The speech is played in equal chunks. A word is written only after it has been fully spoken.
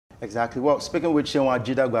Exactly. Well, speaking with Seun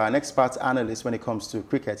Ajidagba, an expert analyst when it comes to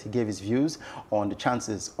cricket, he gave his views on the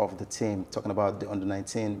chances of the team, talking about the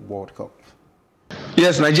Under-19 World Cup.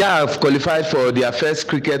 Yes, Nigeria have qualified for their first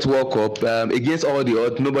Cricket World Cup against all the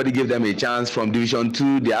odds. Nobody gave them a chance. From Division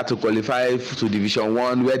 2, they had to qualify to Division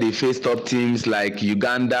 1, where they faced top teams like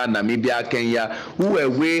Uganda, Namibia, Kenya, who were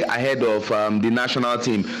way ahead of the national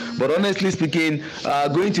team. But honestly speaking,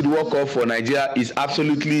 going to the World Cup for Nigeria is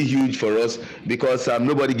absolutely huge for us because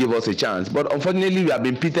nobody gave us a chance. But unfortunately, we have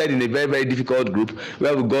been pitted in a very, very difficult group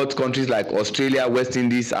where we got countries like Australia, West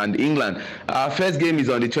Indies, and England. Our first game is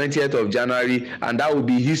on the 20th of January, and that will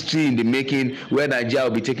be history in the making, where Nigeria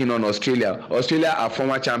will be taking on Australia. Australia are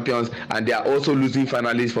former champions, and they are also losing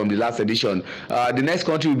finalists from the last edition. The next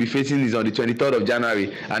country we'll be facing is on the 23rd of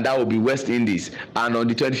January, and that will be West Indies. And on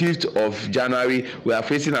the 25th of January, we are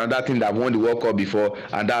facing another team that won the World Cup before,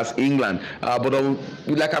 and that's England. But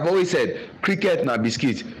like I've always said, cricket na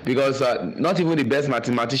biscuit, because not even the best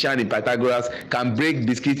mathematician in Pythagoras can break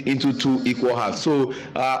biscuit into two equal halves. So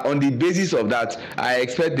on the basis of that, I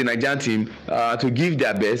expect the Nigerian team to give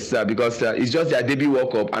their best because it's just their debut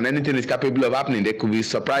World Cup, and anything is capable of happening. There could be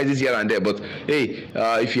surprises here and there, but hey,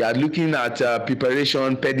 if you are looking at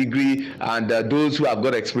preparation, pedigree, and those who have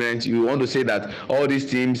got experience, you want to say that all these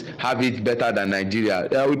teams have it better than Nigeria.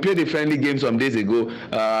 We played a friendly game some days ago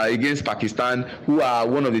against Pakistan, who are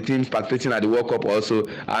one of the teams participating at the World Cup also,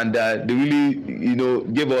 and they really,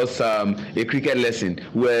 gave us a cricket lesson.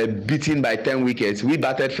 We were beaten by 10 wickets. We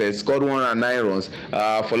batted first, scored 109 runs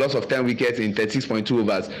for loss of 10 wickets in 36.2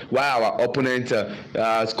 overs, while our opponent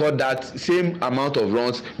scored that same amount of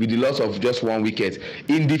runs with the loss of just 1 wicket.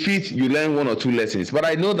 In defeat, you learn 1 or 2 lessons. But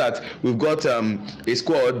I know that we've got a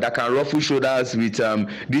squad that can ruffle shoulders with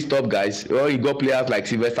these top guys. Well, you got players like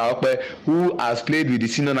Sylvester Okpe, who has played with the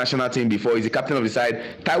senior national team before. He's the captain of the side.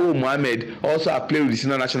 Taiwo Mohammed also have played with the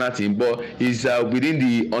senior national team, but he's within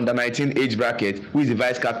the under-19 age bracket, who is the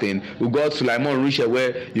vice captain. We've got Sulaiman Rishe,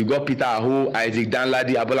 where you got Peter Aho, Isaac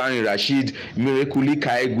Danladi, Abolani Rashid, Mirekuli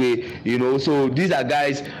Kaegwe, so these are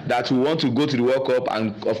guys that will want to go to the World Cup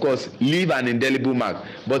and, of course, leave an indelible mark.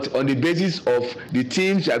 But on the basis of the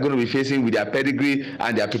teams you are going to be facing with their pedigree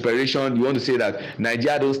and their preparation, you want to say that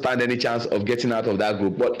Nigeria don't stand any chance of getting out of that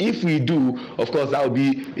group. But if we do, of course, that will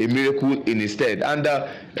be a miracle in its stead. And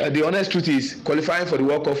the honest truth is, qualifying for the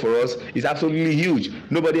World Cup for us is absolutely huge.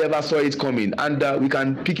 Nobody ever saw it coming, and we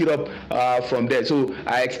can pick it up from there. So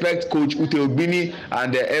I expect Coach Ute Ogbini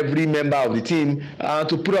and every member of the team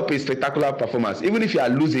to put up a spectacular performance. Even if you are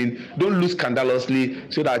losing, don't lose scandalously,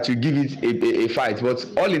 so that you give it a fight. But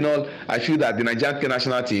all in all, I feel that the Nigerian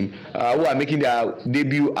national team, who are making their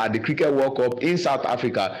debut at the Cricket World Cup in South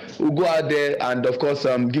Africa, will go out there and, of course,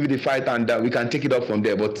 give it a fight, and we can take it up from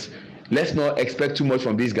there. But let's not expect too much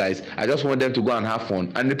from these guys. I just want them to go and have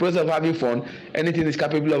fun. And in the process of having fun, anything is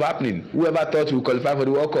capable of happening. Whoever thought we would qualify for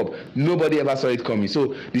the World Cup, nobody ever saw it coming.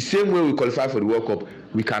 So the same way we qualify for the World Cup,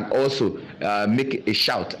 we can also make a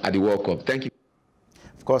shout at the World Cup. Thank you.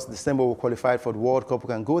 Of course, December we qualified for the World Cup.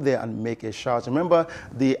 We can go there and make a shout. Remember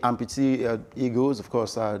the amputee Eagles, of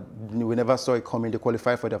course, we never saw it coming. They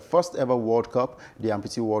qualified for their first ever World Cup, the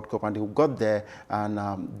amputee World Cup, and they got there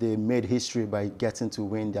and they made history by getting to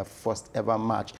win their first ever match.